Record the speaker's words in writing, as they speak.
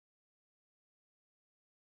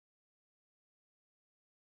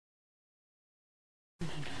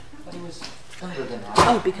but he was younger than that.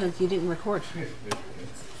 Oh, because you didn't record.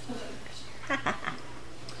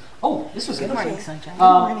 Oh, this was Good interesting. morning,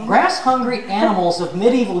 sunshine. Grass-hungry animals of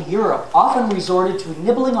medieval Europe often resorted to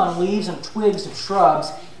nibbling on leaves and twigs of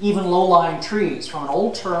shrubs, even low-lying trees. From an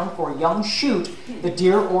old term for a young shoot, the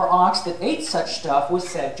deer or ox that ate such stuff was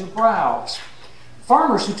said to browse.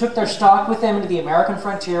 Farmers who took their stock with them into the American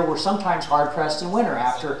frontier were sometimes hard-pressed in winter.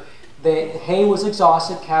 After the hay was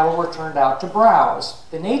exhausted, cattle were turned out to browse.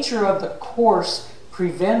 The nature of the coarse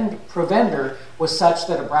provender was such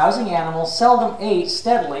that a browsing animal seldom ate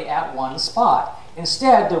steadily at one spot.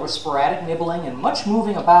 Instead, there was sporadic nibbling and much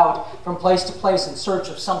moving about from place to place in search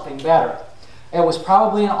of something better. It was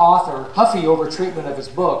probably an author, huffy over treatment of his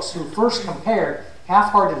books, who first compared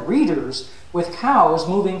half-hearted readers with cows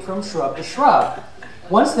moving from shrub to shrub.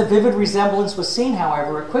 Once the vivid resemblance was seen,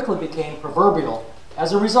 however, it quickly became proverbial.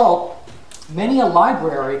 As a result, many a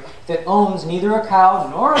library that owns neither a cow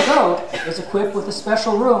nor a goat is equipped with a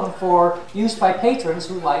special room for use by patrons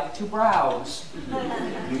who like to browse.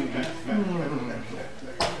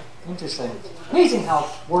 Interesting. Amazing how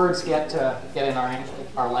words get in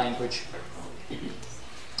our language.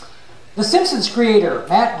 The Simpsons creator,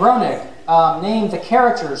 Matt Groening, named the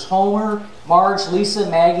characters Homer, Marge, Lisa,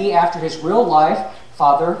 Maggie after his real life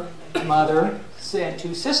father, mother, and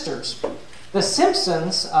two sisters. The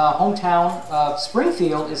Simpsons' hometown of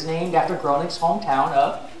Springfield is named after Groening's hometown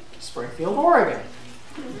of Springfield, Oregon.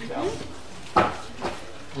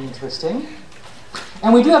 Interesting.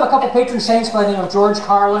 And we do have a couple patron saints by the name of George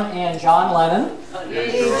Carlin and John Lennon.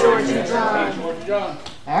 George and John.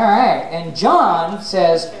 All right. And John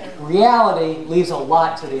says, reality leaves a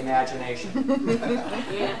lot to the imagination.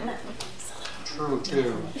 True,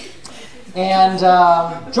 too. And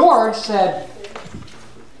George said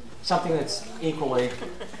something that's equally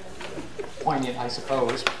poignant, I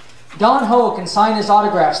suppose. Don Ho can sign his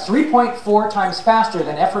autographs 3.4 times faster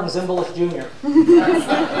than Ephraim Zimbalist Jr.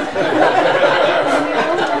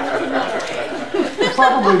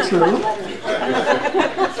 Probably true.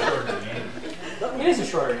 It is a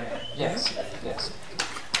shorter name. Yes, yes.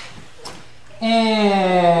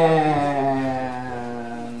 And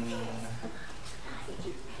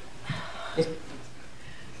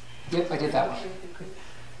yep, I did that one.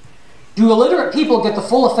 Do illiterate people get the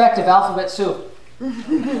full effect of alphabet soup?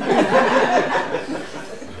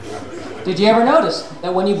 Did you ever notice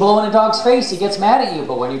that when you blow in a dog's face, he gets mad at you,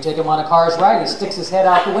 but when you take him on a car's ride, he sticks his head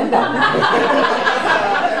out the window?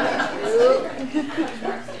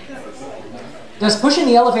 Does pushing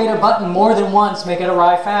the elevator button more than once make it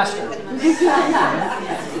arrive faster?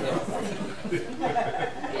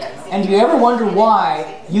 And do you ever wonder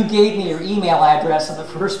why you gave me your email address in the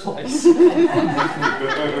first place?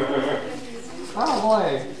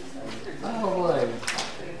 Probably. Probably.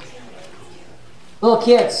 Little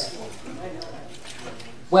kids,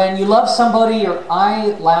 when you love somebody, your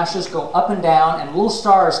eyelashes go up and down and little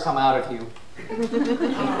stars come out of you.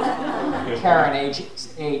 Karen,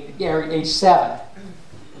 age 7.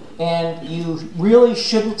 And you really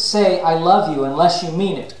shouldn't say, I love you, unless you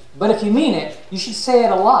mean it. But if you mean it, you should say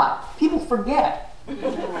it a lot. People forget.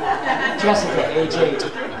 Jessica, age 8.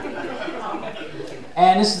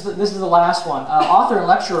 And this is the last one. Author and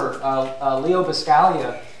lecturer Leo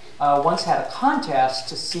Biscaglia once had a contest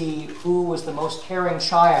to see who was the most caring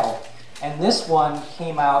child. And this one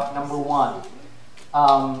came out number 1.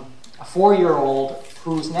 A 4-year-old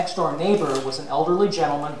whose next-door neighbor was an elderly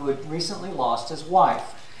gentleman who had recently lost his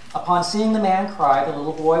wife. Upon seeing the man cry, the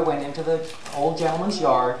little boy went into the old gentleman's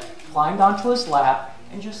yard, climbed onto his lap,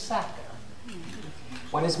 and just sat there.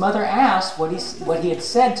 When his mother asked what he had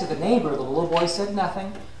said to the neighbor, the little boy said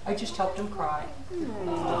nothing. I just helped him cry.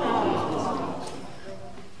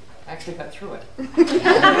 Actually got through it.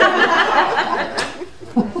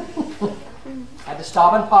 Had to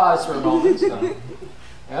stop and pause for a moment. So.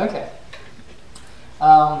 Okay.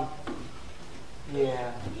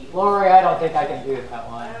 Yeah. Lori, I don't think I can do that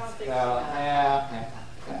one. So, yeah.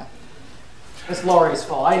 It's Lori's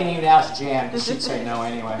fault. I didn't even ask Jan, because she'd say no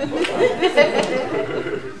anyway.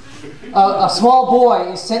 A small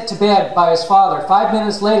boy is sent to bed by his father. 5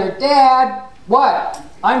 minutes later, Dad, what?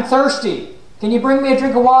 I'm thirsty. Can you bring me a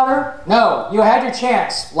drink of water? No, you had your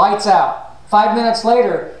chance. Lights out. 5 minutes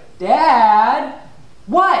later, Dad,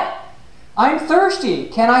 what? I'm thirsty.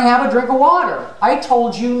 Can I have a drink of water? I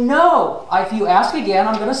told you no. If you ask again,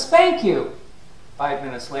 I'm going to spank you. 5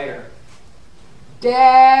 minutes later.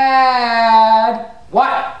 Dad!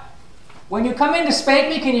 What? When you come in to spank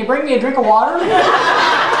me, can you bring me a drink of water?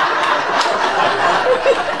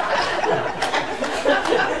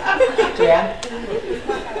 Jan?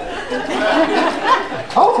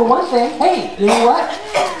 Oh, for one thing, hey, you know what?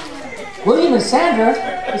 William and Sandra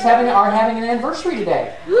are having an anniversary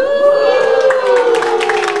today.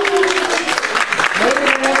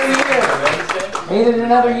 Made it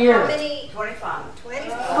another year. How many? 25.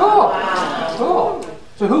 25. Cool. Wow. Cool.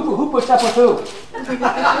 So who puts up with who? It's a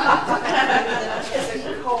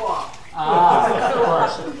co-op. Ah, of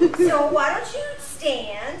course. So why don't you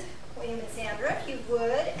stand, William and Sandra, if you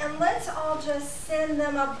would, and let's all just send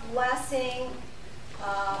them a blessing.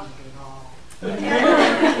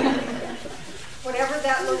 Whatever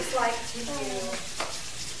that looks like to you.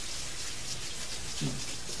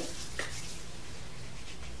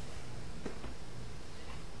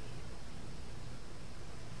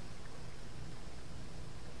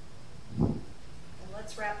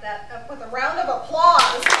 Let's wrap that up with a round of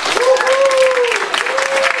applause.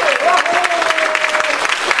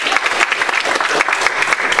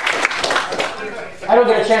 I don't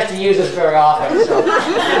get a chance to use this very often. So.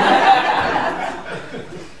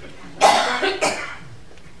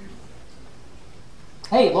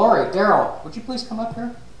 Hey, Lori, Daryl, would you please come up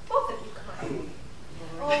here? Both of you come.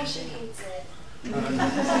 Oh, she hates it.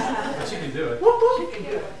 But she can do it. She can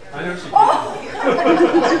do it. I know she can. I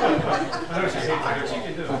know she hates it, but she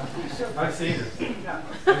can do it. I've seen her.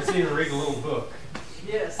 I've seen her read a little book.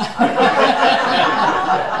 Yes. But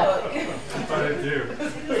I do.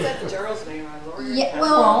 Is that Daryl's name? Lori? Yeah,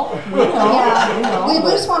 well, yeah. We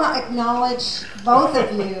just want to acknowledge both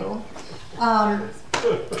of you.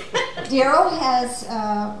 Daryl has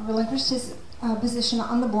relinquished his position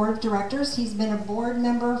on the board of directors. He's been a board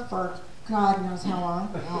member for God knows how long.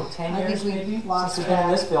 Oh, 10 I years think maybe? lost Since we've been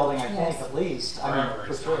in this track. building, I Yes. think, at least. I mean,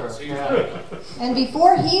 for sure. Yeah. And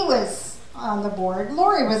before he was on the board,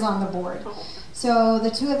 Lori was on the board. So the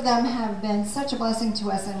two of them have been such a blessing to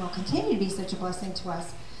us and will continue to be such a blessing to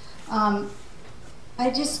us.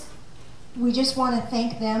 We just want to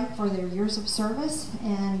thank them for their years of service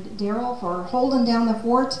and Daryl for holding down the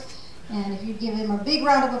fort. And if you'd give him a big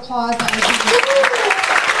round of applause, that would be great.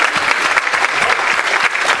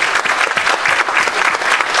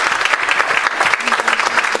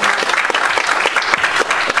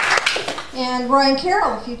 And Roy and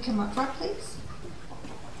Carol, if you'd come up front, please.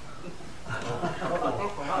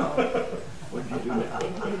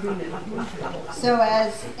 So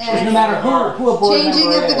as No matter who a board changing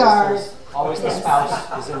member of the is, guard. there's always the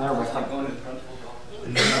spouse is in there with them.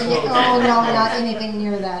 Oh no, not anything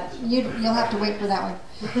near that. You'll have to wait for that one.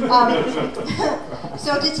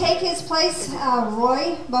 So to take his place,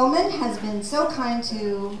 Roy Bowman has been so kind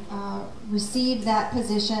to receive that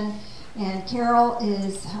position, and Carol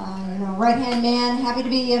is, right-hand man, happy to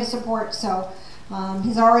be of support. So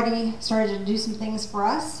he's already started to do some things for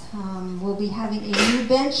us. We'll be having a new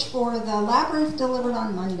bench for the labyrinth delivered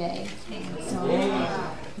on Monday.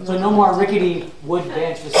 So no more rickety wood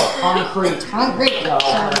bench, just concrete. Concrete. No.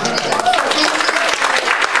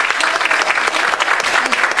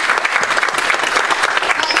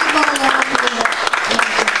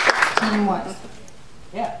 Team was.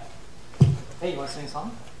 Yeah. Hey, you want to sing a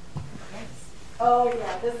song? Oh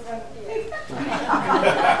yeah, this one.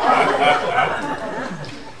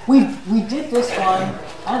 We did this one,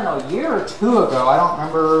 I don't know, a year or two ago. I don't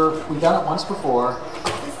remember. We've done it once before.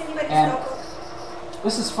 Does anybody And know?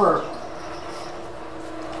 this is for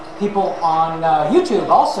people on YouTube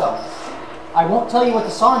also. I won't tell you what the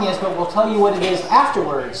song is, but we'll tell you what it is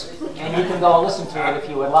afterwards, and you can go listen to it if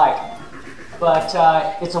you would like. But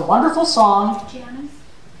it's a wonderful song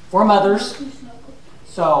for mothers,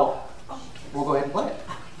 so we'll go ahead and play it.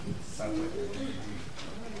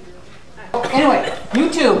 Anyway,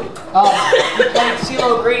 YouTube. We played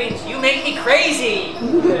CeeLo Green's "You Make Me Crazy."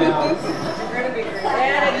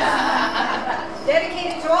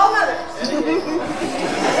 Dedicated to all mothers.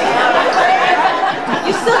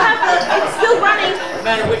 You still have the, it's still running. No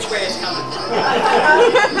matter which way it's coming.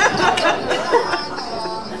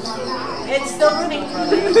 It's still running.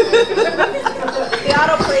 The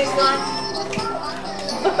auto plays on.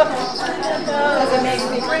 Because it makes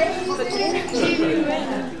me crazy.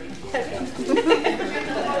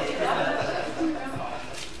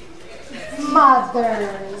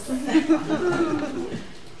 Mothers.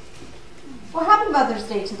 Well, happy Mother's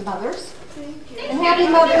Day to the mothers. And happy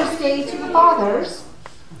Mother's Day to the fathers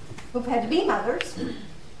who've had to be mothers.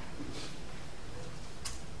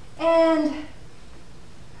 And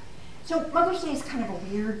so Mother's Day is kind of a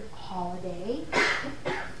weird holiday.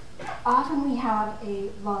 Often we have a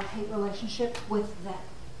love-hate relationship with that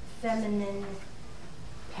feminine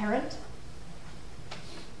parent.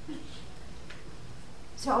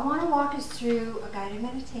 So I want to walk us through a guided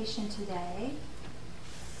meditation today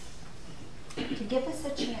to give us a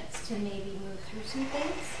chance to maybe move through some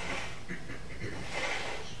things.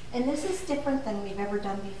 And this is different than we've ever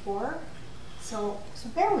done before, so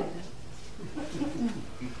bear with me.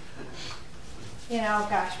 You know,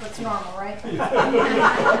 gosh, what's normal, right?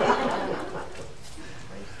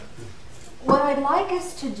 What I'd like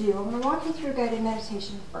us to do, I'm going to walk you through guided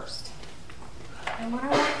meditation first. And what I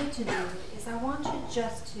want you to do is I want you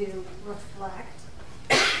just to reflect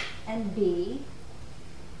and be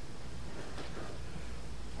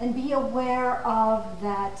aware of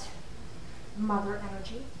that mother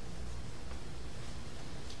energy.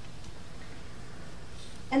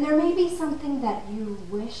 And there may be something that you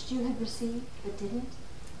wished you had received but didn't.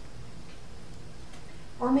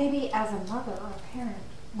 Or maybe as a mother or a parent,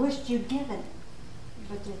 wished you'd given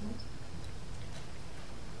but didn't.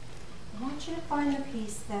 I want you to find the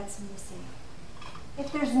piece that's missing.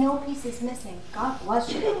 If there's no pieces missing, God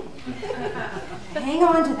bless you. Hang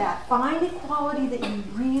on to that. Find a quality that you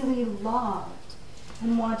really loved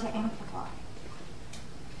and want to amplify.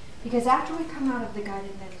 Because after we come out of the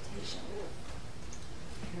guided meditation,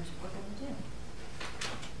 here's what we're going to do.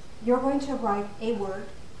 You're going to write a word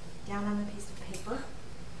down on a piece of paper.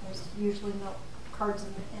 There's usually no cards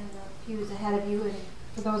in the pews ahead of you, and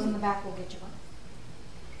for those in the back, we'll get you one.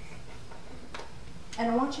 And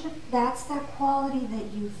I want you to, that's that quality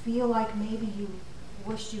that you feel like maybe you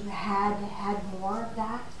wished you had more of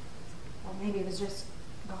that, or maybe it was just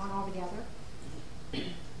gone altogether.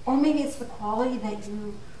 Or maybe it's the quality that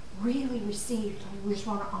you really received, and you just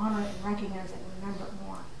want to honor it and recognize it and remember it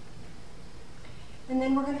more. And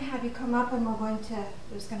then we're going to have you come up, and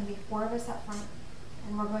there's going to be 4 of us up front,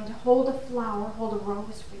 and we're going to hold a flower, hold a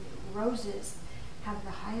rose for you. Roses have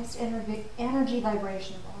the highest energy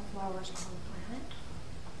vibration of all flowers on the planet.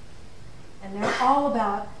 And they're all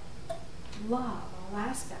about love, all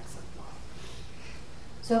aspects of love.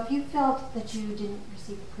 So if you felt that you didn't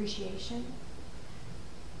receive appreciation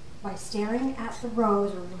by staring at the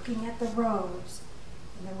rose or looking at the rose,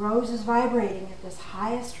 and the rose is vibrating at this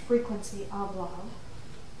highest frequency of love,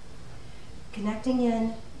 connecting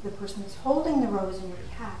in, the person who's holding the rose in your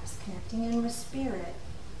behalf is connecting in with spirit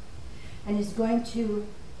and is going to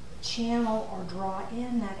channel or draw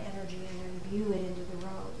in that energy and imbue it into the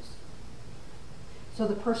rose. So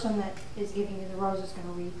the person that is giving you the rose is going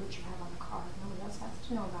to read what you have on the card. Nobody else has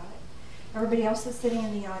to know about it. Everybody else that's sitting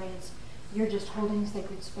in the audience, you're just holding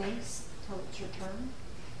sacred space until it's your turn.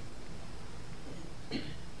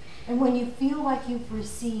 And when you feel like you've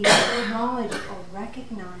received, acknowledged, or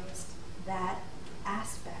recognized that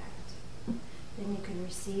aspect, then you can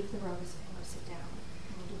receive the rose and go sit down.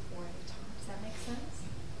 And we'll do 4 at a time. Does that make sense?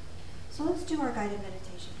 So let's do our guided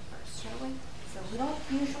meditation first, shall we? So we don't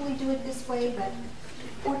usually do it this way, but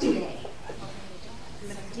for today,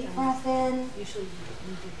 so deep breath in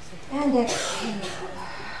and exhale.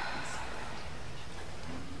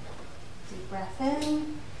 Deep breath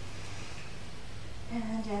in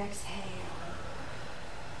and exhale.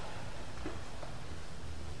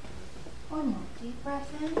 One more deep breath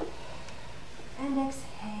in and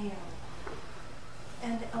exhale.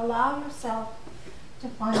 And allow yourself to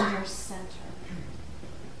find your center,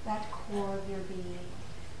 that core of your being.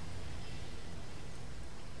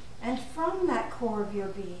 And from that core of your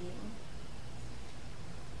being,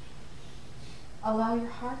 allow your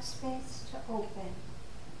heart space to open.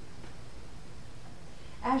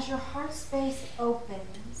 As your heart space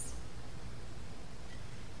opens,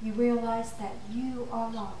 you realize that you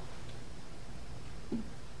are love.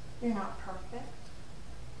 You're not perfect,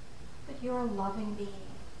 but you're a loving being.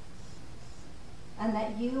 And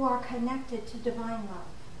that you are connected to divine love.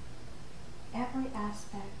 Every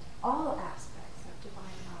aspect, all aspects of divine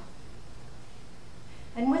love.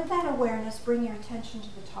 And with that awareness, bring your attention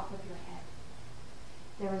to the top of your head.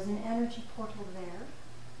 There is an energy portal there.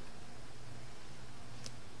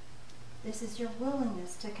 This is your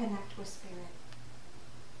willingness to connect with spirit.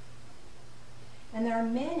 And there are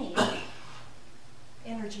many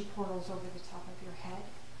energy portals over the top of your head.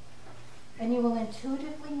 And you will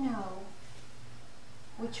intuitively know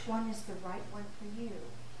which one is the right one for you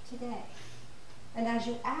today. And as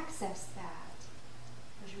you access that,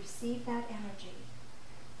 as you receive that energy,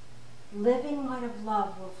 living light of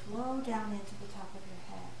love will flow down into the top of your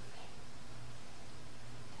head.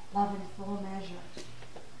 Love in full measure,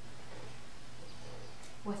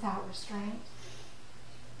 without restraint,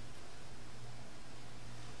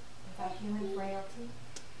 without human frailty,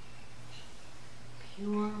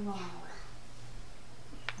 pure love.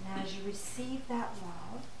 And as you receive that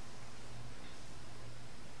love,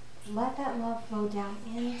 let that love flow down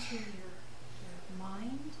into your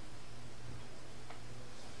mind,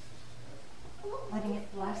 letting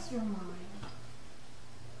it bless your mind,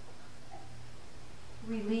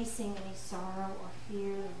 releasing any sorrow or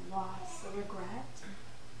fear, the loss, the regret.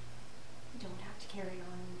 You don't have to carry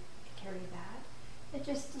that. It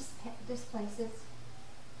just displaces.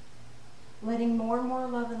 Letting more and more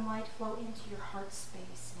love and light flow into your heart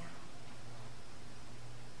space now.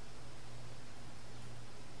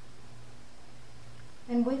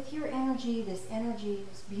 And with your energy, this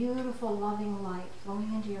beautiful, loving light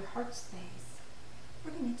flowing into your heart space,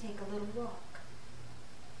 we're going to take a little walk.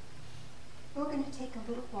 We're going to take a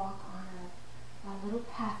little walk on a little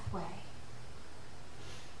pathway.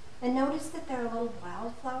 And notice that there are little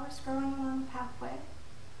wildflowers growing along the pathway.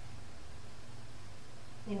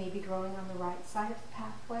 They may be growing on the right side of the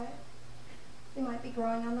pathway. They might be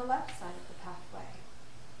growing on the left side of the pathway.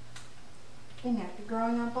 They might be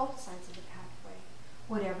growing on both sides of the pathway.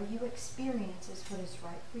 Whatever you experience is what is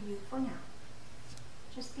right for you for now.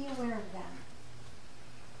 Just be aware of them.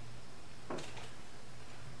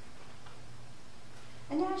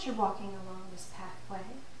 And as you're walking along this pathway,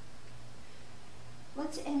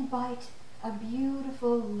 let's invite a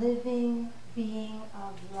beautiful living being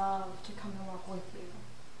of love to come and walk with you.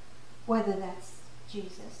 Whether that's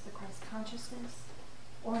Jesus, the Christ consciousness,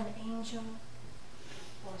 or an angel,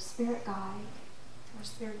 or a spirit guide, or a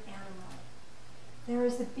spirit animal. There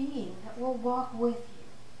is a being that will walk with you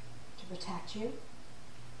to protect you,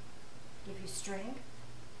 give you strength,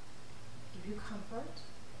 give you comfort,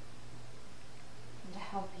 and to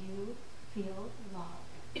help you feel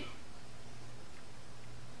loved.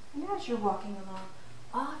 And as you're walking along,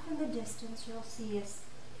 off in the distance you'll see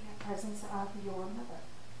a presence of your mother.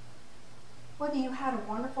 Whether you had a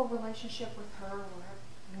wonderful relationship with her or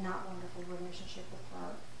a not wonderful relationship with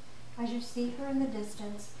her, as you see her in the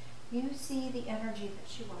distance, you see the energy that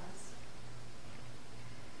she was,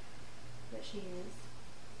 that she is,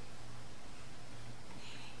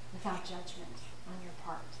 without judgment on your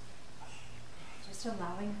part. Just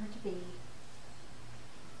allowing her to be.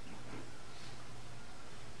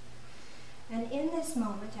 And in this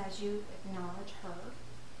moment, as you acknowledge her,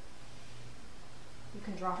 you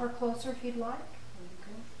can draw her closer if you'd like, or you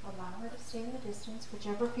can allow her to stay in the distance,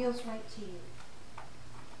 whichever feels right to you.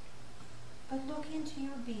 But look into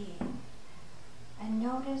your being and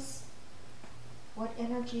notice what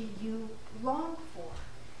energy you long for.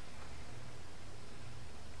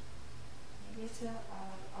 Maybe it's a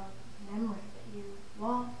memory that you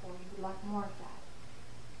long for, you would like more of that.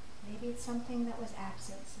 Maybe it's something that was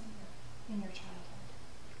absent in your childhood.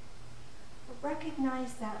 But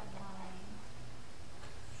recognize that line.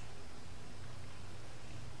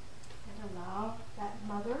 And allow that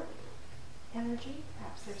mother energy.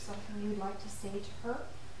 Perhaps there's something you'd like to say to her.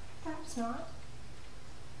 Perhaps not.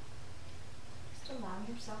 Just allow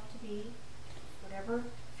yourself to be whatever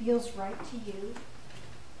feels right to you.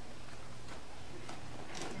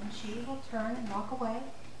 And she will turn and walk away.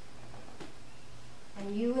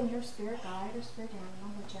 And you and your spirit guide or spirit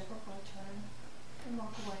animal, whichever, will turn and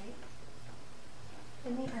walk away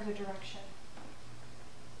in the other direction.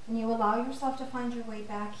 And you allow yourself to find your way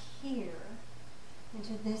back here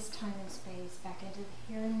into this time and space, back into the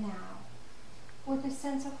here and now, with a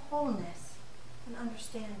sense of wholeness and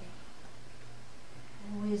understanding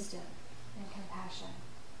and wisdom and compassion.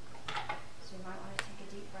 So you might want to take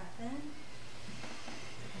a deep breath in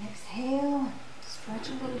and exhale, stretch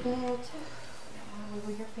a little bit,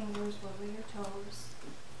 wiggle your fingers, wiggle your toes.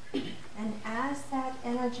 And as that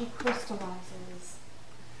energy crystallizes,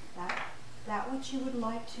 that which you would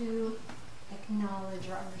like to acknowledge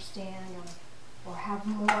or understand or have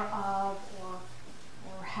more of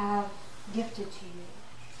or have gifted to you,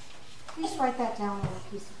 please write that down on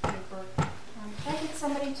a piece of paper. Can I get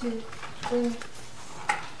somebody to bring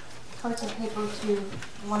cards of paper to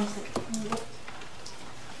the ones that need it?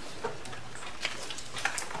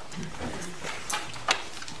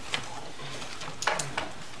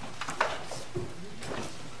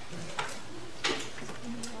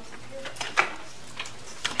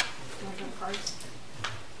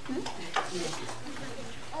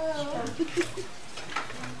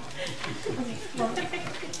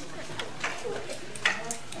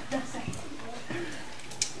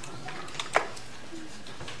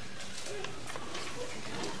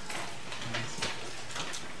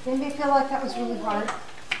 Anybody feel like that was really hard?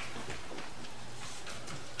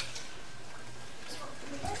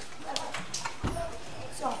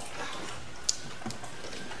 So,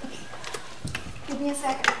 give me a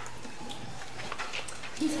second.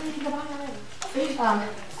 He's ready to go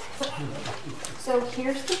already. So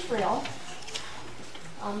here's the drill.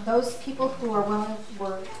 Those people who are willing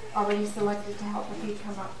were already selected to help. If you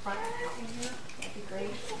come up front and help me here, that'd be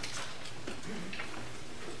great.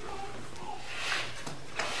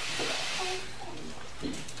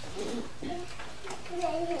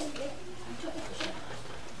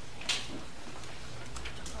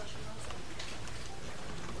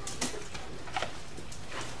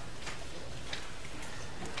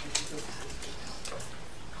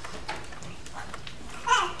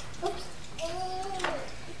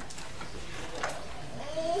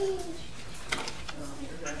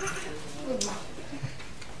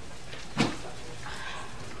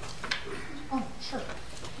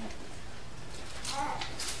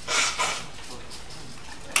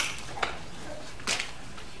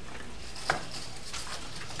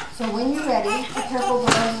 ready, be careful,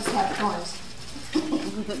 the roses have thorns.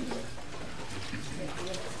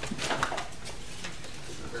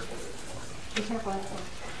 Be careful.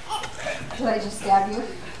 Should I just stab you?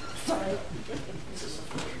 Sorry.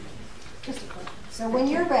 Just a quick. So when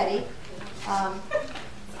you're ready,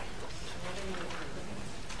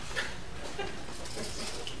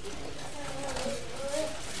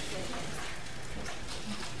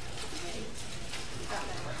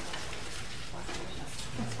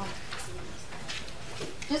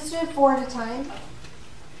 just do 4 at a time.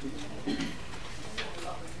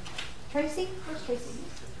 Tracy? Where's Tracy?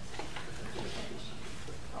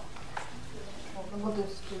 We'll do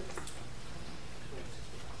two.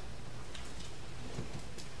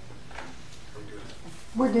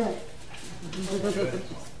 We're doing it.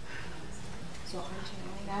 So I'm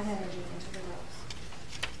channeling that energy into the rose.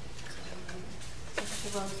 The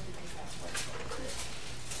rose because that's what it's for.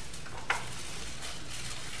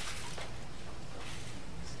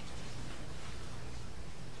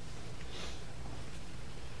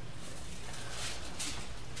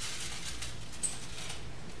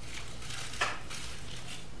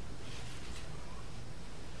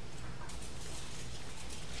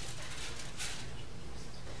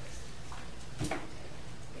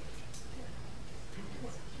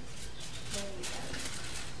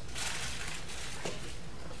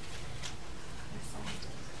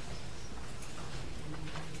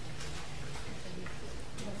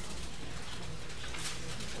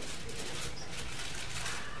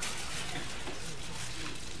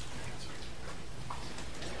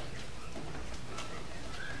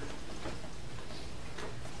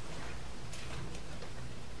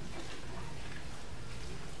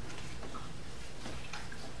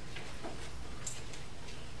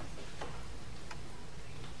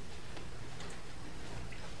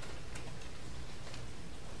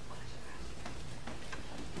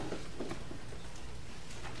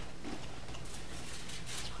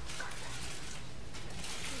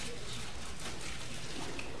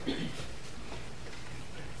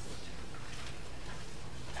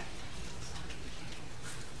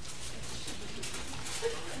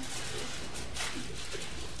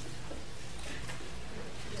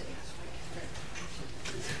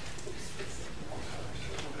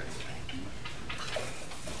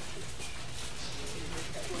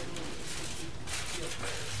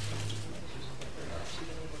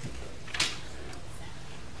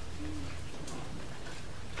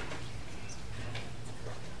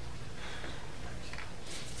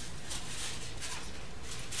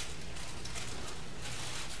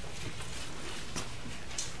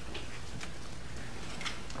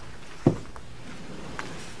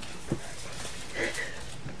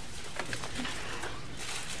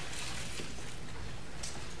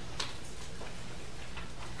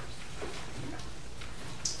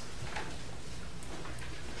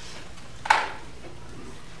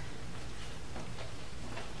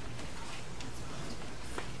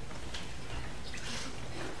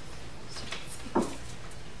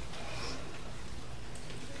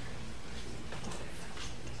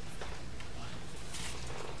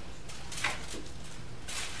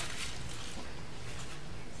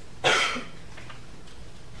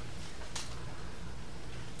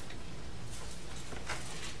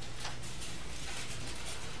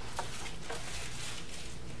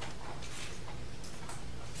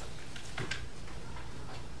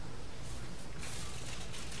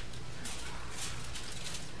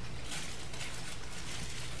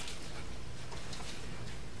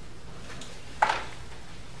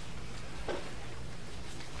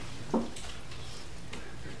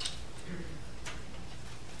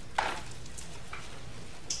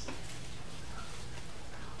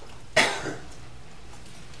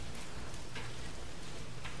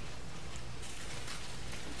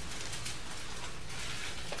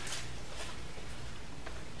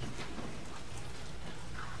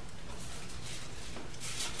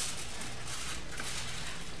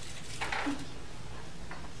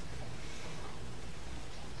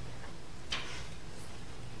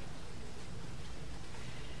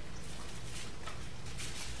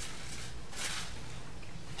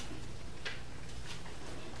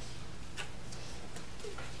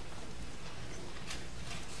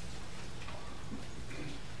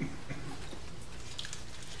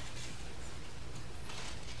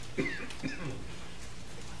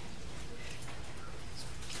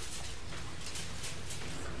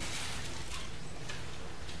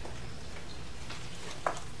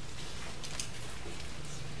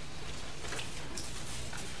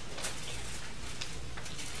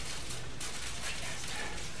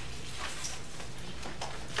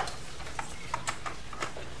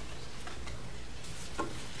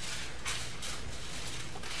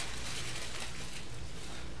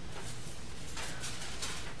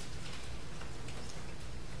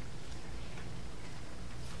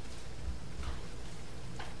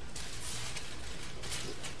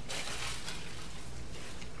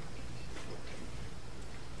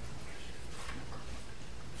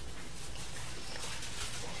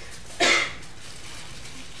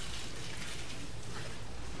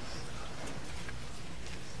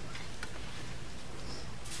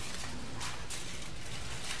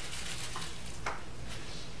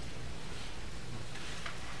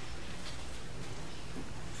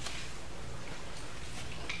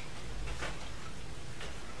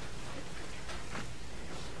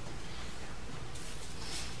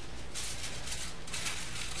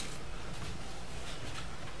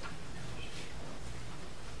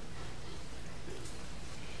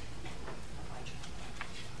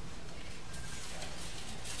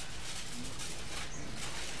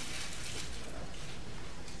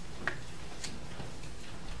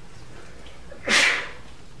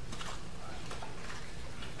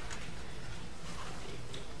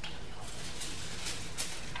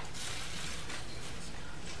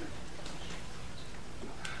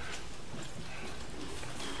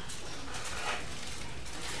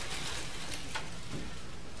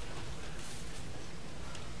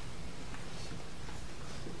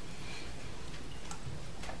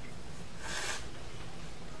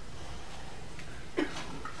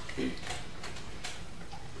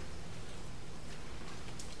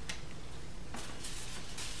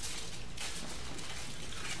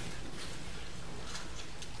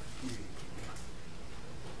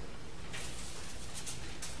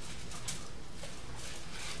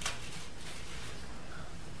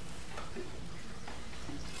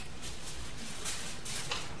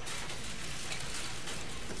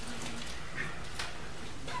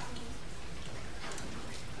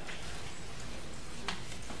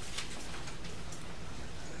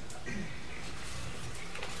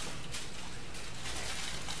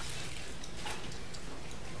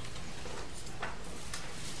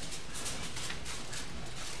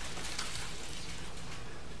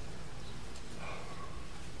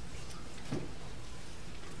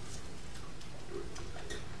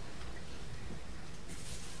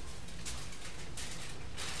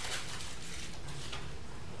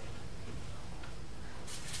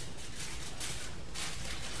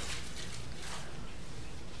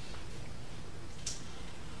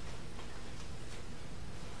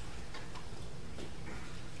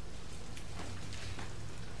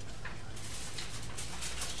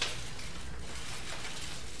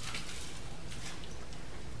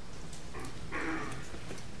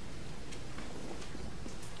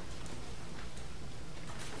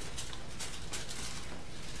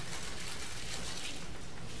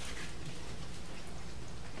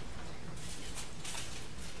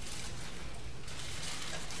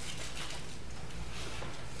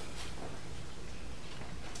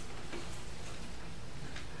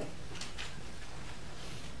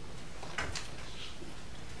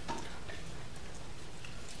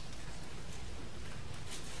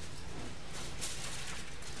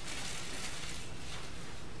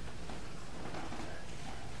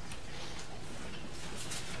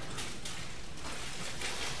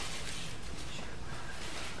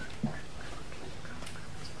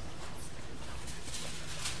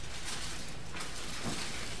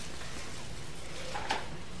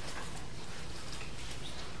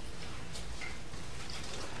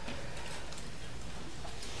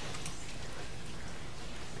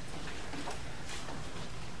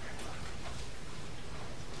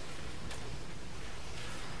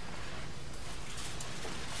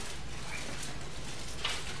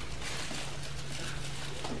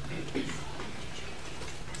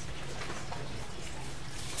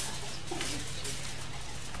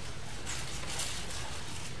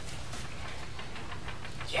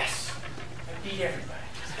 beat everybody.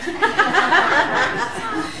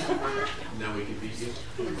 Now we can beat you.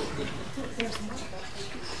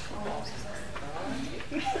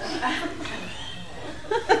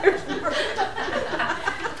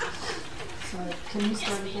 So can you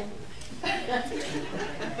start again?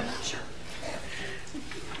 Sure.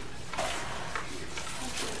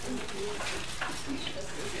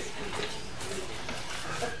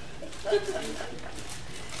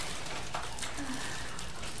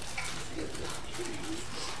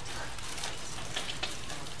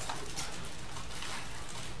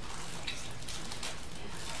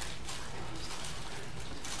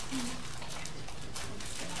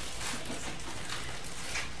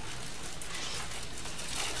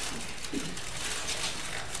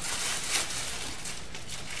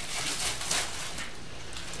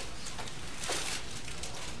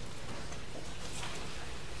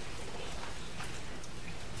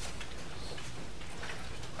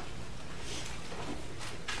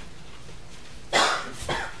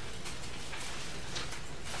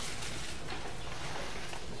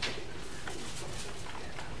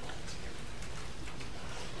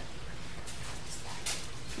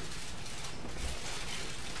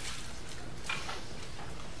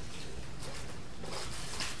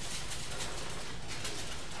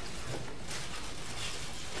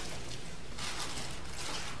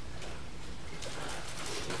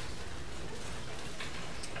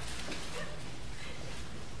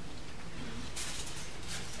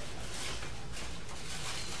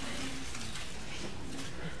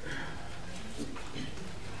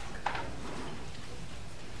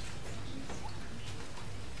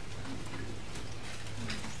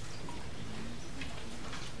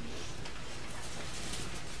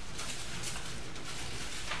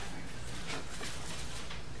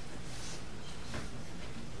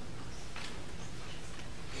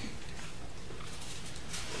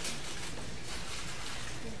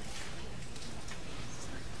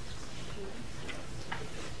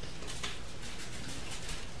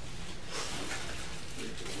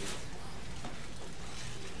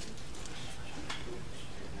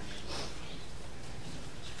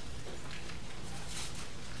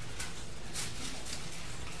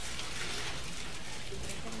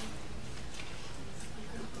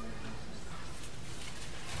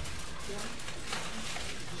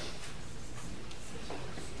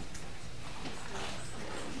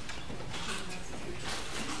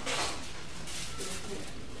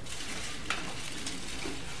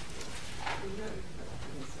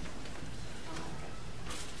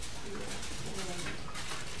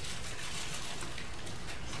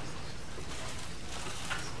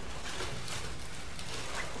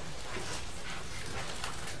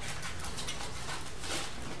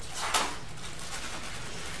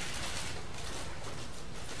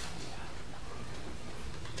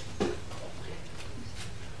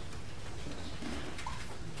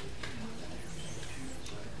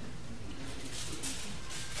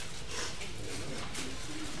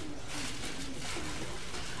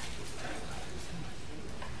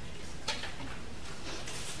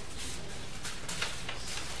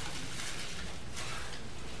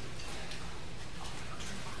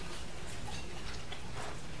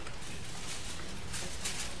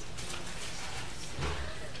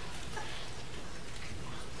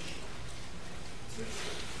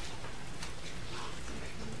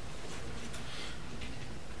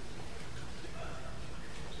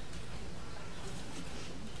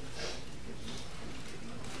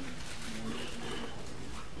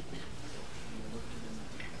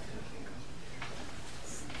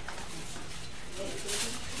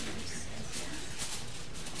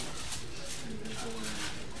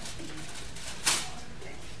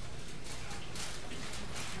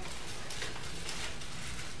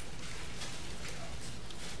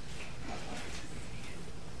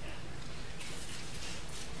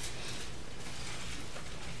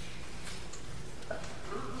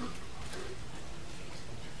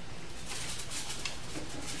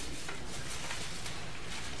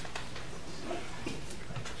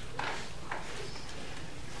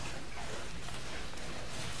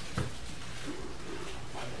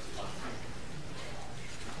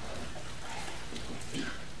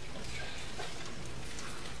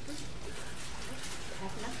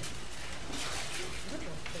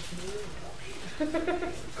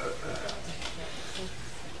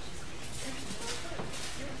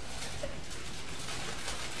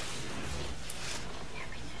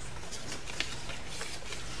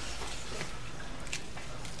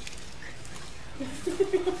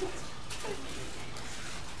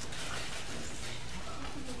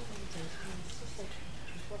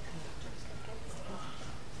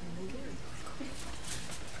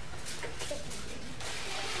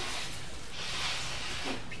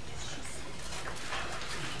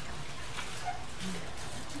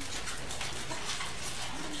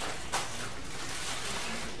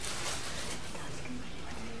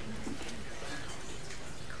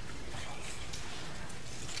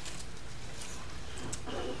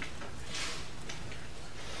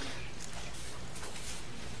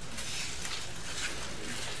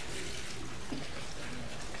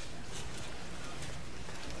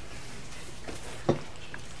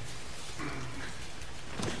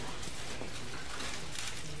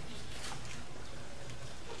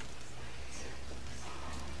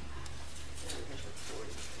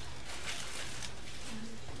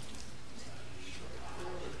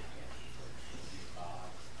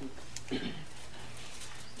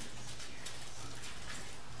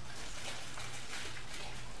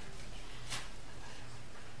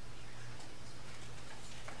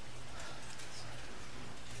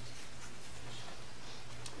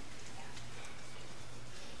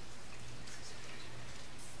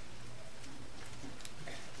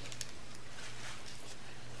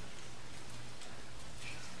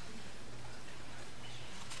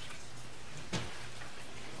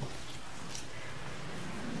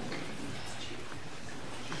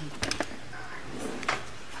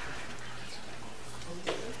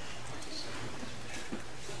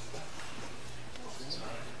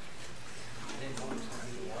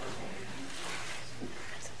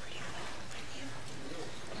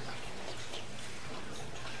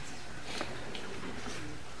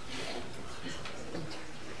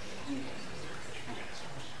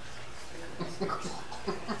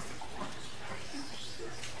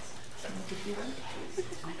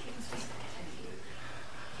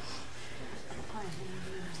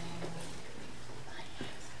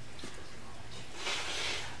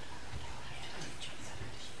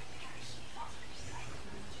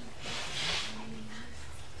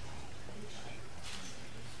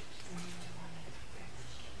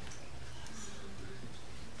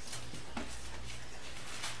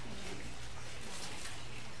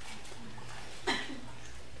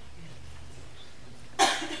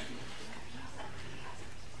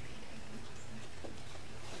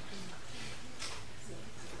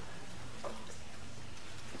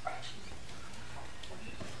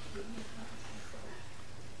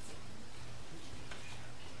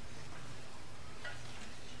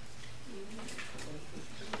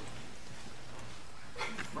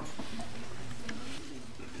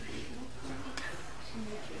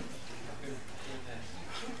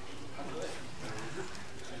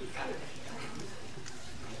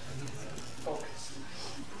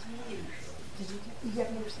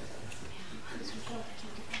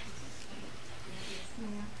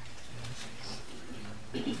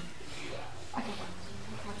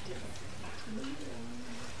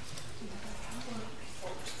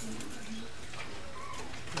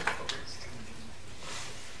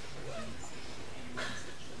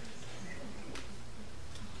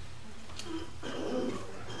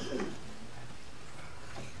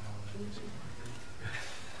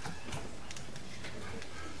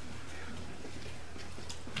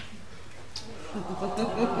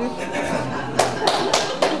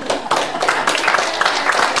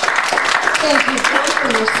 Thank you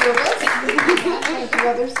for your service. Thank you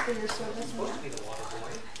others for your service.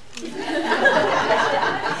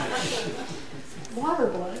 Water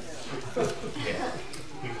boy.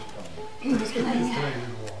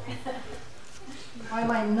 Why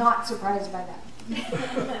am I not surprised by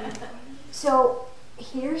that? So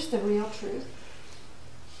here's the real truth.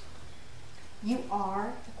 You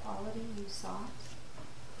are the quality you sought.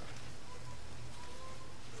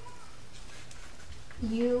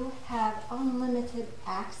 You have unlimited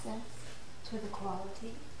access to the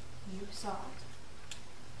quality you sought.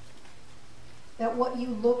 That what you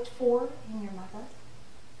looked for in your mother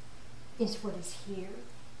is what is here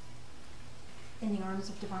in the arms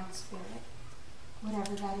of Divine Spirit,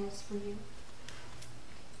 whatever that is for you,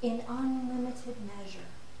 in unlimited measure,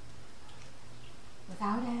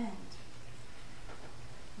 without end.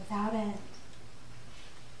 Without end.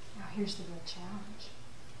 Now here's the real challenge.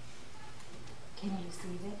 Can you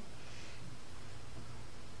receive it?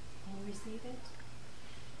 Can you receive it?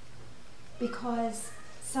 Because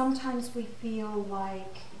sometimes we feel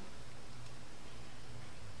like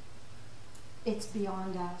it's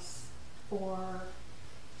beyond us, or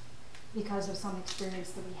because of some experience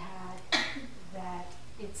that we had, that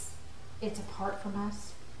it's apart from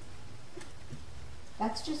us.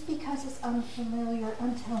 That's just because it's unfamiliar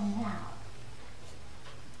until now.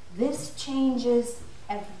 This changes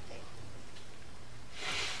everything.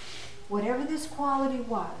 Whatever this quality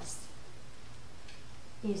was,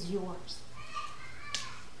 is yours.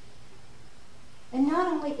 And not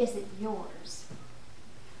only is it yours,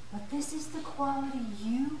 but this is the quality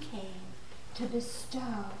you came to bestow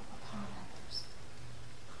upon others.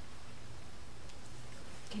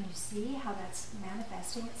 Can you see how that's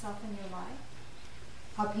manifesting itself in your life?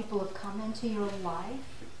 How people have come into your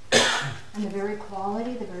life, and the very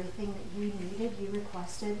quality, the very thing that you needed, you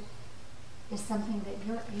requested, is something that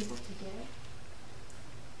you're able to give.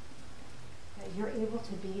 That you're able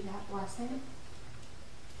to be that blessing.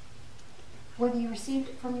 Whether you received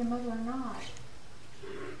it from your mother or not,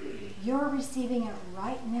 you're receiving it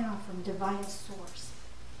right now from Divine Source.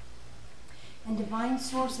 And Divine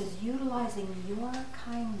Source is utilizing your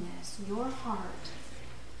kindness, your heart,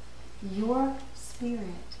 your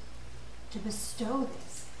spirit to bestow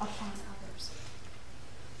this upon others.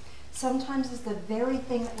 Sometimes it's the very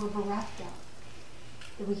thing that we're bereft of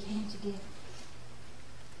that we came to give.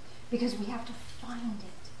 Because we have to find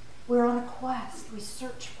it. We're on a quest. We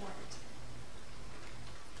search for it.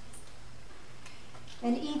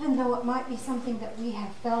 And even though it might be something that we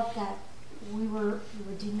have felt that we were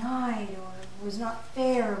denied, or was not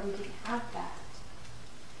fair, we didn't have that.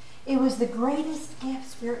 It was the greatest gift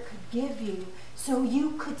Spirit could give you, so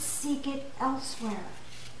you could seek it elsewhere.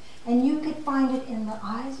 And you could find it in the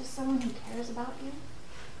eyes of someone who cares about you.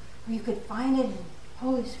 Or you could find it in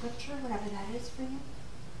Holy Scripture, whatever that is for you.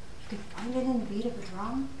 You could find it in the beat of a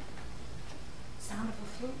drum, sound of a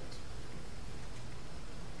flute,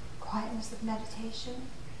 quietness of meditation,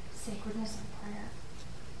 sacredness of prayer.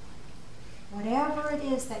 Whatever it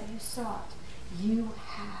is that you sought, you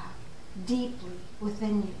have. deeply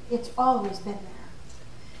within you. It's always been there.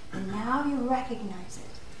 And now you recognize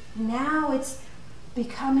it. Now it's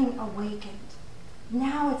becoming awakened.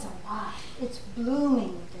 Now it's alive. It's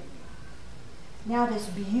blooming within you. Now this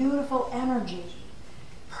beautiful energy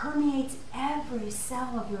permeates every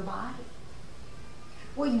cell of your body.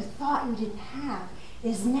 What you thought you didn't have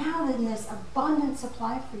is now in this abundant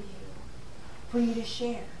supply for you to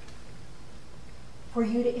share, for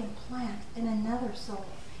you to implant in another soul,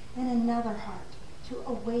 in another heart, to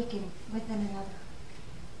awaken within another.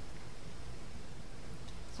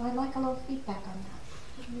 So I'd like a little feedback on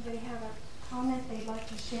that. Anybody have a comment they'd like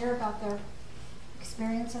to share about their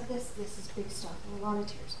experience of this? This is big stuff. There were a lot of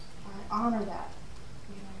tears. I honor that.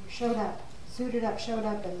 You know, you showed up, suited up, showed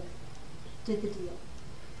up, and did the deal.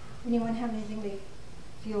 Anyone have anything they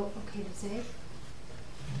feel okay to say?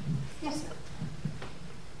 Yes, sir.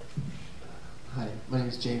 Hi, my name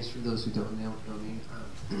is James, for those who don't know me.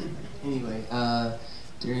 Anyway,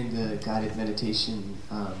 during the guided meditation,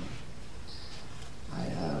 I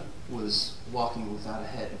was walking without a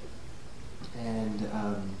head. And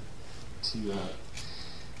to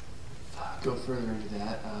go further into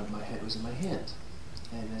that, my head was in my hand.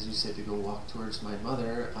 And as you said, to go walk towards my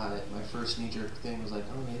mother, my first knee-jerk thing was like,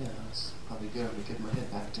 oh yeah, that's probably good. I'm going to give my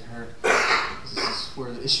head back to her. This is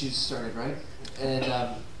where the issues started, right? And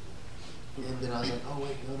then I was like, oh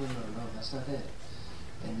wait, no, that's not it.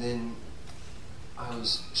 And then I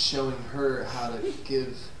was showing her how to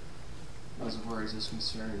give those worries, those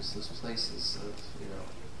concerns, those places of, you know,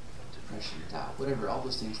 depression, doubt, whatever, all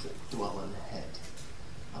those things that dwell in the head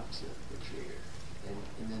up to the Creator.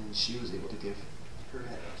 And then she was able to give her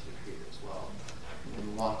head up to the Creator as well, and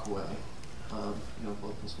then walk away. You know,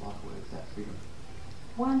 both of us walk away with that freedom.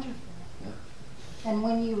 Wonderful. Yeah. And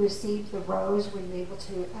when you received the rose, were you able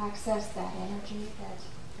to access that energy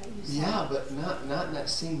that you saw? Yeah, but not in that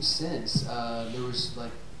same sense. There was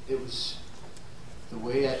like, it was, the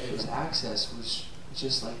way that it was accessed was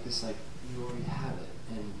just like this, like, you already have it.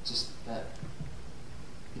 And just that,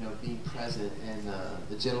 you know, being present. And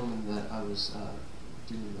the gentleman that I was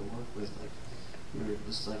doing the work with, like, we were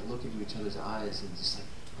just like looking into each other's eyes and just like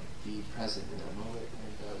be present in that moment.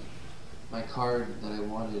 And my card that I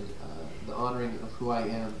wanted, the honoring of who I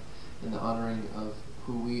am and the honoring of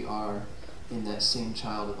who we are in that same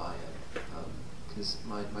child of I am. Because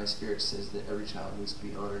my spirit says that every child needs to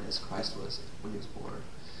be honored as Christ was when he was born.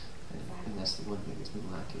 And that's the one thing that's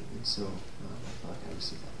been lacking. And so I felt like I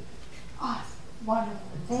received that. Awesome. Wonderful.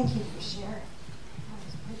 Thank you for sharing. That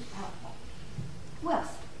was pretty powerful. Who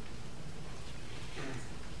else?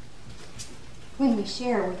 When we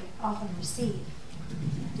share, we often receive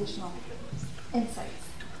additional insights.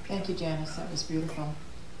 Thank you, Janice. That was beautiful.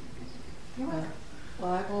 You're welcome.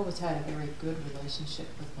 Well, I've always had a very good relationship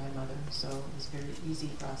with my mother, so it was a very easy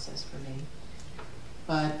process for me.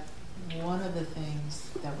 But one of the things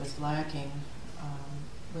that was lacking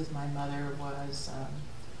with my mother was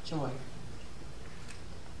joy.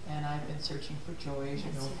 And I've been searching for joy, as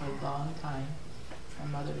you know, for a long time. My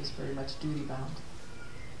mother was very much duty-bound.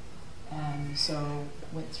 And so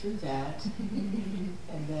went through that,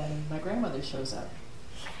 and then my grandmother shows up.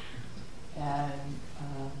 And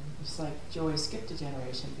it's like joy skipped a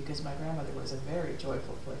generation because my grandmother was a very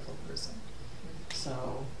joyful, playful person.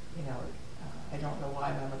 So, you know, I don't know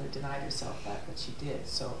why my mother denied herself that, but she did.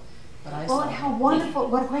 So, but I Well, saw how wonderful,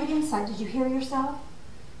 what a great insight. Did you hear yourself?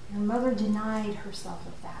 Your mother denied herself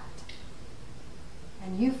of that.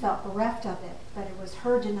 And you felt bereft of it, but it was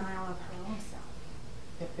her denial of her own self.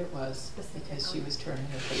 It was, because she was turning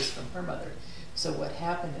her face from her mother. So what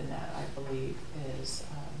happened in that, I believe, is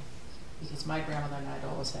because my grandmother and I had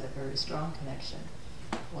always had a very strong connection,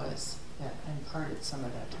 was that I imparted some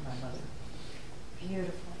of that to my mother.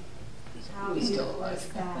 Beautiful. How Who's still beautiful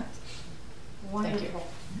is alive. that? Wonderful.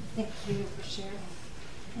 Thank you for sharing.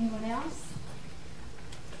 Anyone else?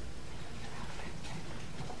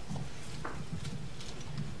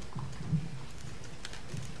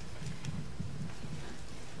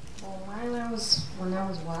 Well, mine was when I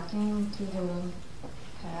was walking through the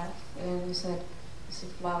path, and you said you see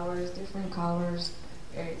flowers, different colors,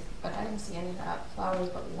 but I didn't see any flowers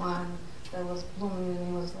but one that was blooming,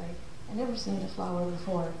 and it was like, I never seen the flower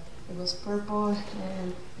before. It was purple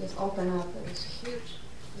and just opened up. It was huge.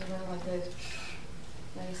 It went like this.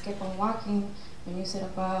 And I just kept on walking, and you said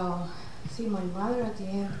about see my mother at the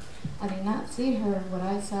end. I did not see her. What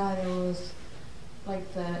I saw, it was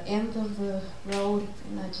like the end of the road,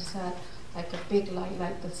 and I just had like a big light,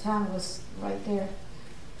 like the sun was right there,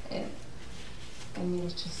 and it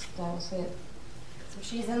was just, that was it. So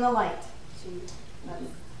she's in the light.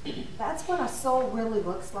 That's what a soul really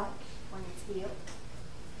looks like when it's healed.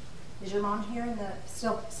 Is your mom here in the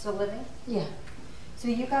still living? Yeah. So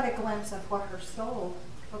you got a glimpse of what her soul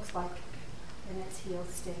looks like in its healed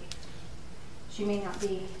state. She may not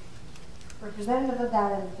be representative of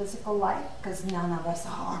that in physical life, because none of us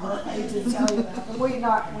are. I hate to tell you that, but we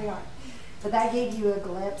aren't. But that gave you a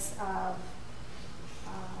glimpse of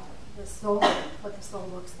the soul, what the soul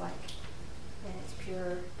looks like in its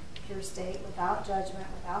pure state, without judgment,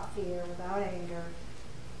 without fear, without anger.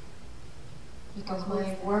 Because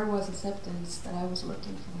my word was acceptance that I was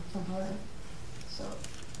looking for from her. So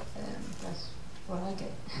that's what I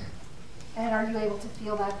get. And are you able to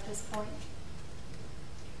feel that at this point?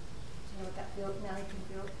 Do you know what that feels? Now you can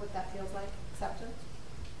feel what that feels like. Acceptance.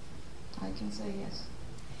 I can say yes.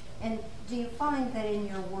 And do you find that in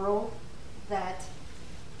your world that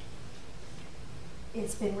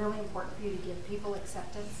it's been really important for you to give people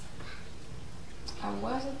acceptance? I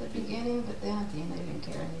was at the beginning, but then at the end I didn't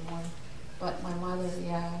care anymore. But my mother,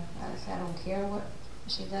 yeah, I don't care what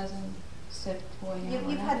she doesn't accept who I am.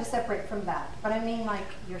 You've had to separate from that. But I mean, like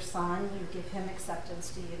your son, you give him acceptance,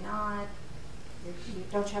 do you not?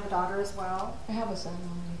 Don't you have a daughter as well? I have a son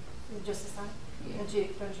only. Just a son? Yeah.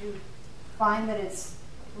 Don't you find that it's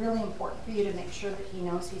really important for you to make sure that he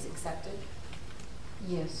knows he's accepted?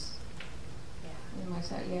 Yes. Yeah. And my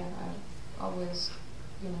son, yeah, I always,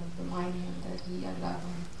 remind him that I love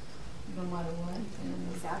him no matter what.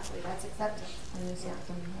 And Exactly, that's acceptance. I accept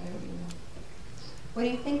him, What do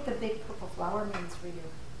you think the big purple flower means for you?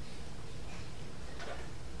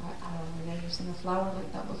 I don't know, I've never seen a flower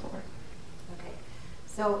like that before. Okay,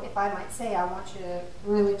 so if I might say, I want you to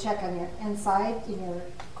really check on your inside, in your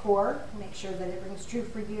core, make sure that it rings true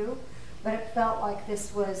for you. But it felt like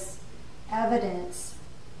this was evidence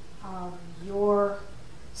of your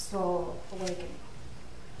soul awakening.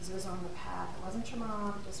 This was on the path. It wasn't your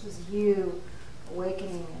mom. This was you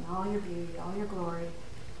awakening in all your beauty, all your glory.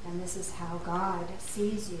 And this is how God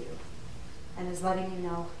sees you and is letting you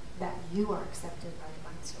know that you are accepted by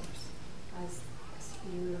Divine Source. That's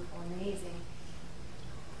beautiful, amazing.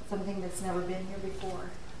 Something that's never been here before.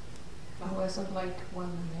 It wasn't like one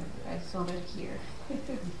whenever I saw it here.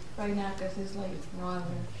 Right now, because it's like no other.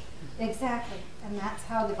 Exactly. And that's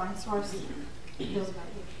how Divine Source feels about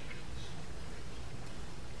you.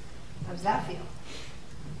 How does that feel?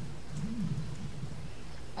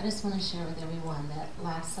 I just want to share with everyone that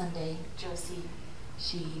last Sunday, Josie,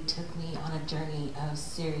 she took me on a journey of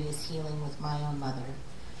serious healing with my own mother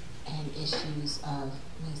and issues of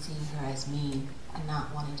me seeing her as me and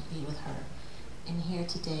not wanting to be with her. And here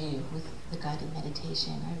today with the guided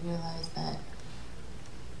meditation, I realized that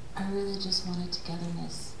I really just wanted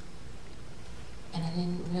togetherness. And I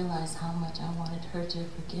didn't realize how much I wanted her to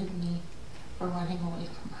forgive me for running away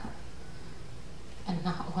from her and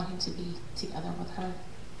not wanting to be together with her.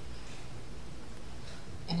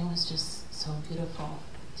 And it was just so beautiful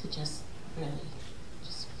to just really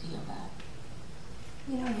just feel that.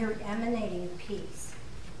 You're emanating peace.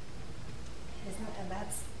 Isn't it? And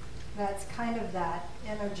that's kind of that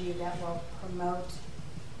energy that will promote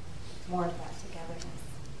more of that togetherness.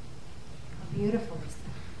 How beautiful is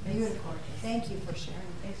that? Beautiful. Thank you for sharing.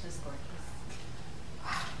 It's just gorgeous.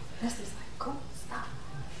 Wow, this is like cool stuff.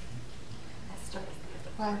 That story is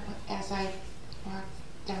beautiful. Well, as I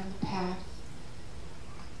walked down the path,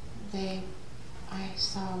 I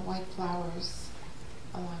saw white flowers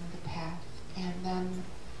along the path, and then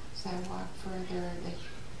as I walked further, they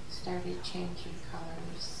started changing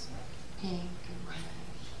colors, pink and red.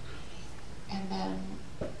 And then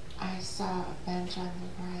I saw a bench on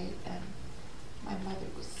the right, and my mother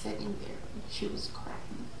was sitting there, and she was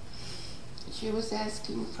crying. She was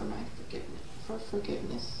asking for my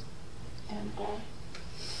forgiveness, and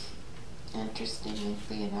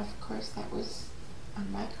interestingly enough, of course, that was on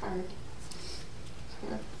my card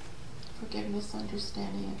for forgiveness,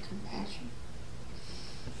 understanding, and compassion.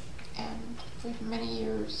 And for many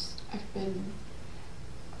years, I've been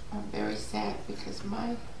very sad because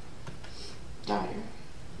my daughter,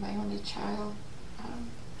 my only child,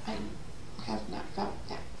 I have not felt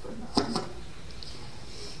that for mom.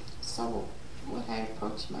 So when I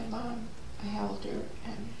approached my mom, I held her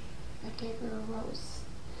and I gave her a rose.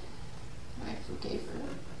 And I forgave her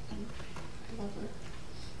and I love her.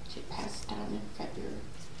 She passed on in February.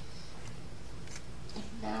 And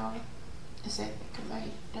now, as I think of my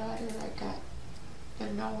daughter, I got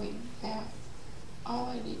the knowing that all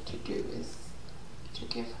I need to do is to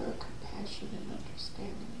give her compassion and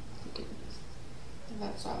understanding and forgiveness. And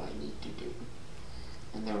that's all I need to do.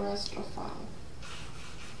 And the rest will follow.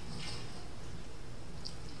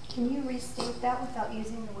 Can you restate that without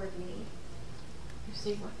using the word need? You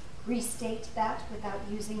see what? Restate that without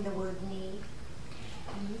using the word need.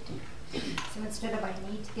 Need? So instead of I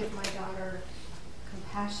need to give my daughter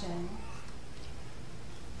compassion,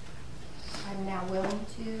 I'm now willing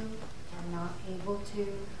to, I'm not able to,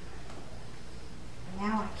 and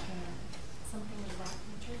now I can. Something of that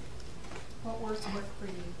nature. What words work for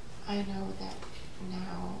you? I know that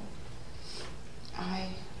now I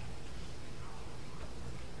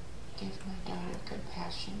give my daughter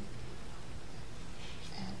compassion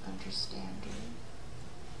and understand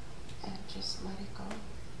her and just let it go.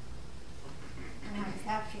 And how does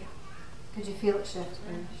that feel? Could you feel it shift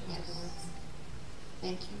when you shifted the Yes. words?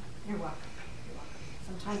 Thank you. You're welcome. You're welcome.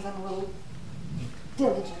 Sometimes I'm a little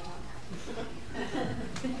diligent on that.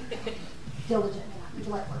 Diligent may not be the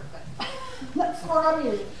right word, but that's what I'm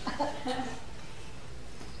using.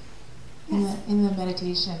 In the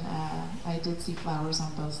meditation, I did see flowers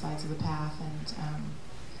on both sides of the path and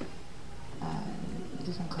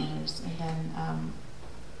different colors. And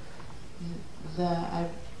then I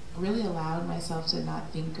really allowed myself to not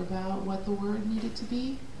think about what the word needed to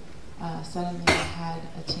be. Suddenly I had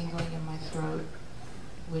a tingling in my throat,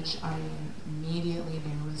 which I immediately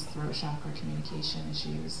knew was throat chakra communication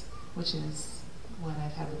issues, which is what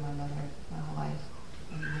I've had with my mother my whole life,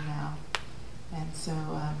 and even now. And so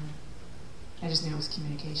I just knew it was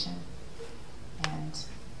communication. And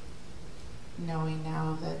knowing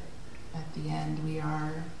now that at the end we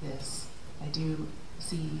are this, I do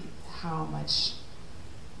see how much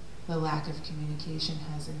the lack of communication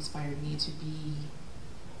has inspired me to be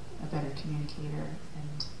a better communicator.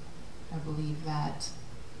 And I believe that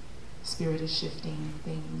Spirit is shifting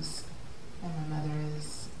things, and my mother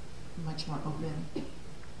is much more open.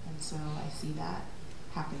 And so I see that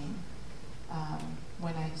happening.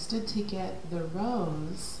 When I stood to get the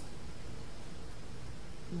rose,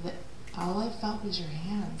 all I felt was your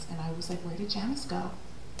hands, and I was like, where did Janice go?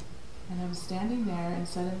 And I was standing there, and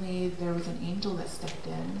suddenly there was an angel that stepped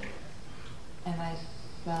in, and I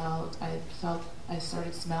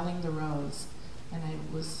started smelling the rose, and I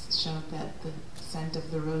was shown that the scent of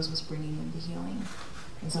the rose was bringing in the healing.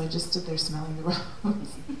 And so I just stood there smelling the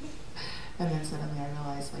rose. And then suddenly I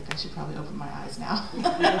realized, like, I should probably open my eyes now.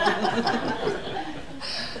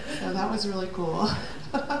 So that was really cool.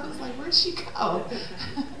 I was like, where'd she go?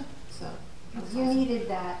 So you needed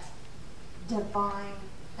that divine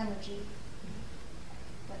energy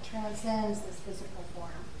that transcends this physical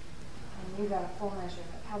form. And you got a full measure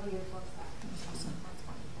of it. How beautiful is that? That's awesome. That's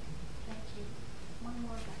wonderful. Thank you. One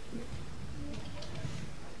more back here.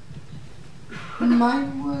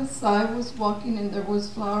 Mine was, I was walking and there was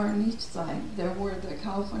flower on each side. There were the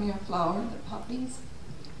California flower, the poppies,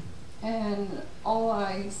 and all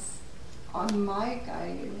eyes on my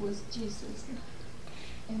guide was Jesus.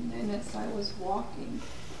 And then as I was walking,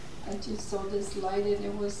 I just saw this light, and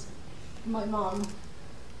it was my mom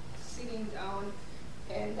sitting down,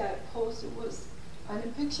 and that pose was on a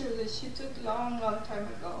picture that she took long time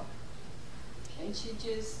ago. And she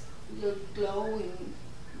just looked glowing.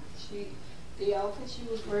 The outfit she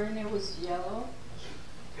was wearing, it was yellow,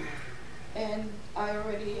 and I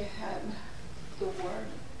already had the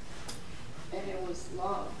word, and it was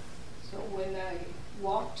love. So when I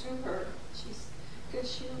walked to her,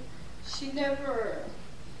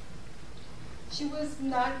 she was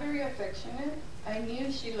not very affectionate. I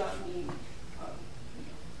knew she loved me,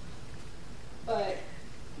 but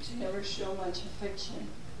she never showed much affection.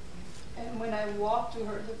 And when I walked to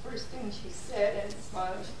her, the first thing she said, and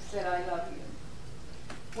smiled, she said, "I love you."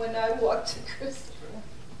 When I walked to Christopher,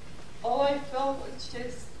 all I felt was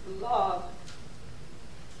just love.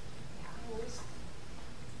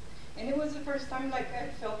 And it was the first time like I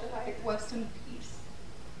felt that I was in peace.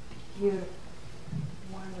 Beautiful.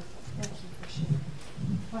 Wonderful. Thank you for sharing.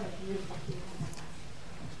 What a beautiful feeling.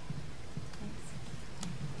 Thanks.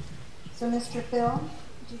 So Mr. Phil,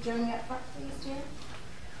 would you join me up front, please, dear?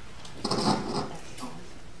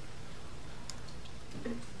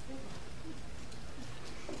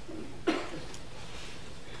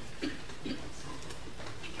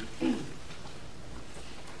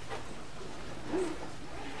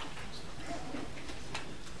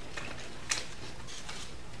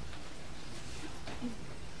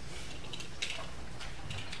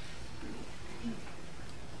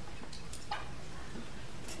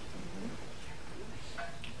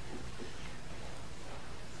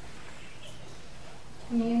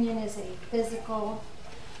 Communion is a physical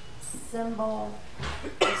symbol,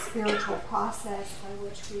 a spiritual process by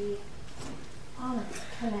which we honor,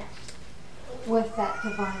 connect with that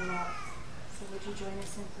divine love. So would you join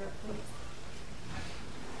us in prayer, please?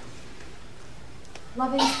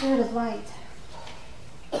 Loving Spirit of Light,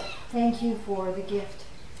 thank you for the gift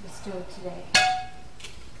bestowed today.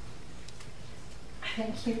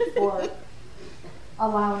 Thank you for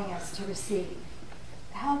allowing us to receive.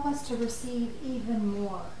 Help us to receive even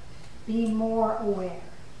more, be more aware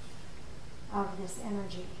of this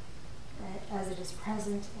energy as it is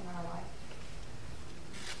present in our life.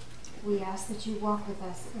 We ask that you walk with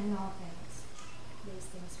us in all things. These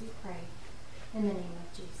things we pray in the name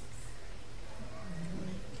of Jesus.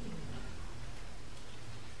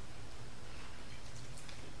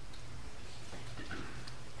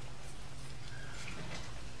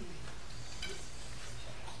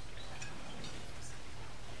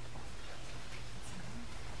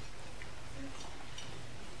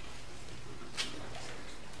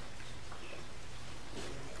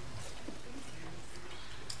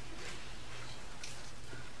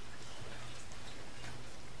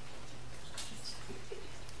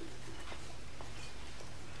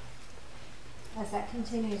 As that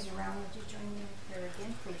continues around, would you join me in prayer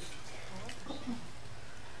again, please?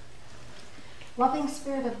 Loving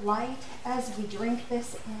Spirit of light, as we drink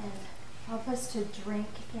this in, help us to drink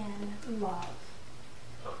in love.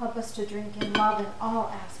 Help us to drink in love in all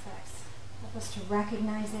aspects. Help us to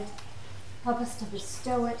recognize it. Help us to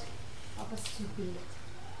bestow it. Help us to be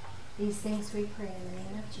it. These things we pray in the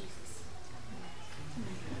name of Jesus.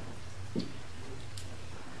 Amen.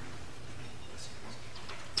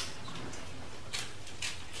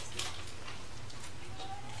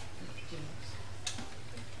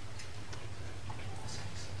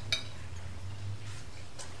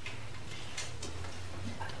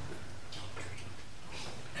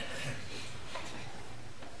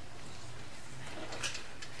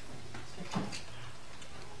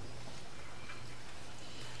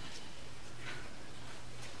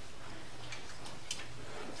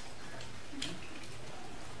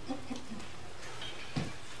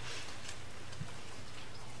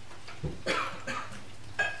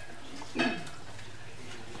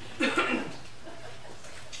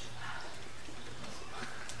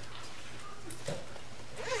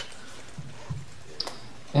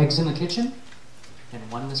 Eggs in the kitchen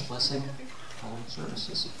and oneness blessing following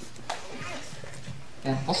services.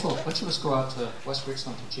 And also, a bunch of us go out to West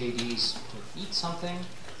Richland to JD's to eat something.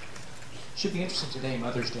 Should be interesting today,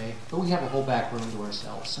 Mother's Day, but we have a whole back room to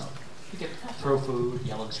ourselves, so we get to throw food,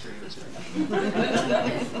 yell at screens. Splash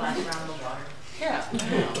around the water. Yeah.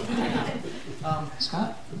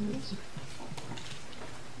 Scott?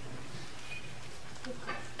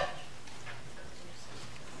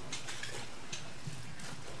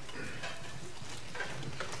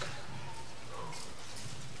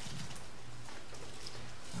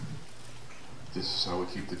 This is how we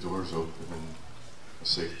keep the doors open and a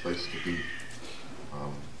safe place to be.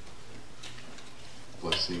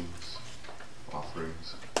 Blessings,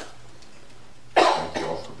 offerings. Thank you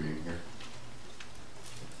all for being here.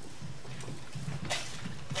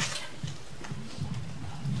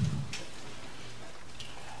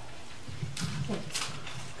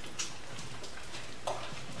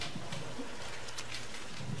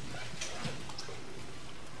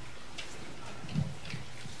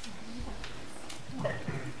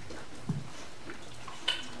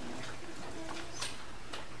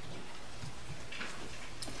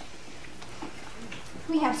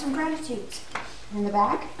 We have some gratitudes. In the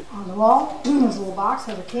back, on the wall, there's a little box,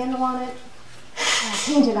 has a candle on it,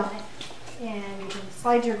 painted on it. And you can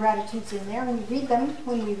slide your gratitudes in there and you read them.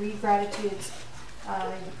 When we read gratitudes,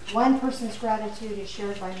 one person's gratitude is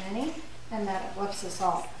shared by many, and that uplifts us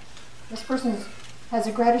all. This person has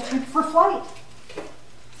a gratitude for flight.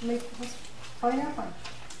 Somebody let's fly an airplane.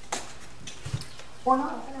 Or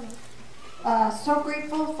not, I don't know. So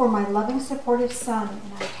grateful for my loving, supportive son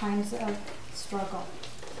in our times of struggle.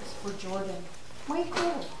 This is for Jordan.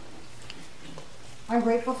 Michael. I'm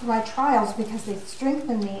grateful for my trials because they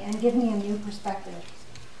strengthen me and give me a new perspective.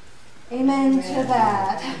 Amen to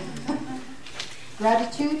that.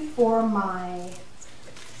 Gratitude for my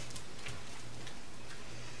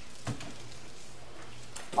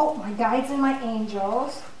guides and my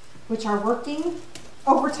angels, which are working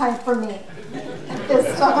overtime for me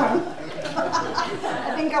this time.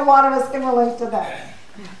 I think a lot of us can relate to that.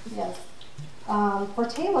 Yes. For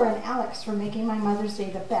Taylor and Alex for making my Mother's Day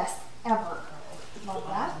the best ever. Love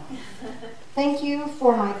that. Thank you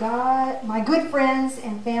for my good friends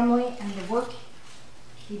and family and the work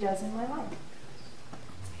he does in my life.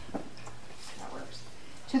 That works.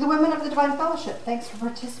 To the women of the Divine Fellowship, thanks for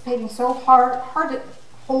participating so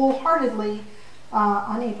wholeheartedly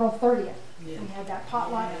on April 30th. Yeah. We had that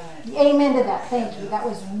potluck. Yeah. Amen to that. Thank you. That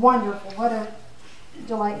was wonderful. What a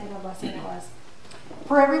delight and a blessing it was.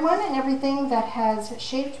 For everyone and everything that has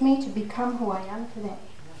shaped me to become who I am today.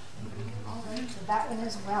 All right, so that one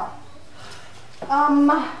as well.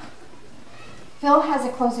 Phil has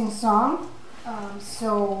a closing song,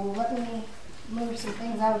 so let me move some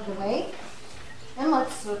things out of the way, and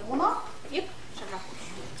let's circle them off. Yep.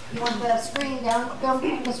 You want the screen down,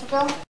 Mr. Phil?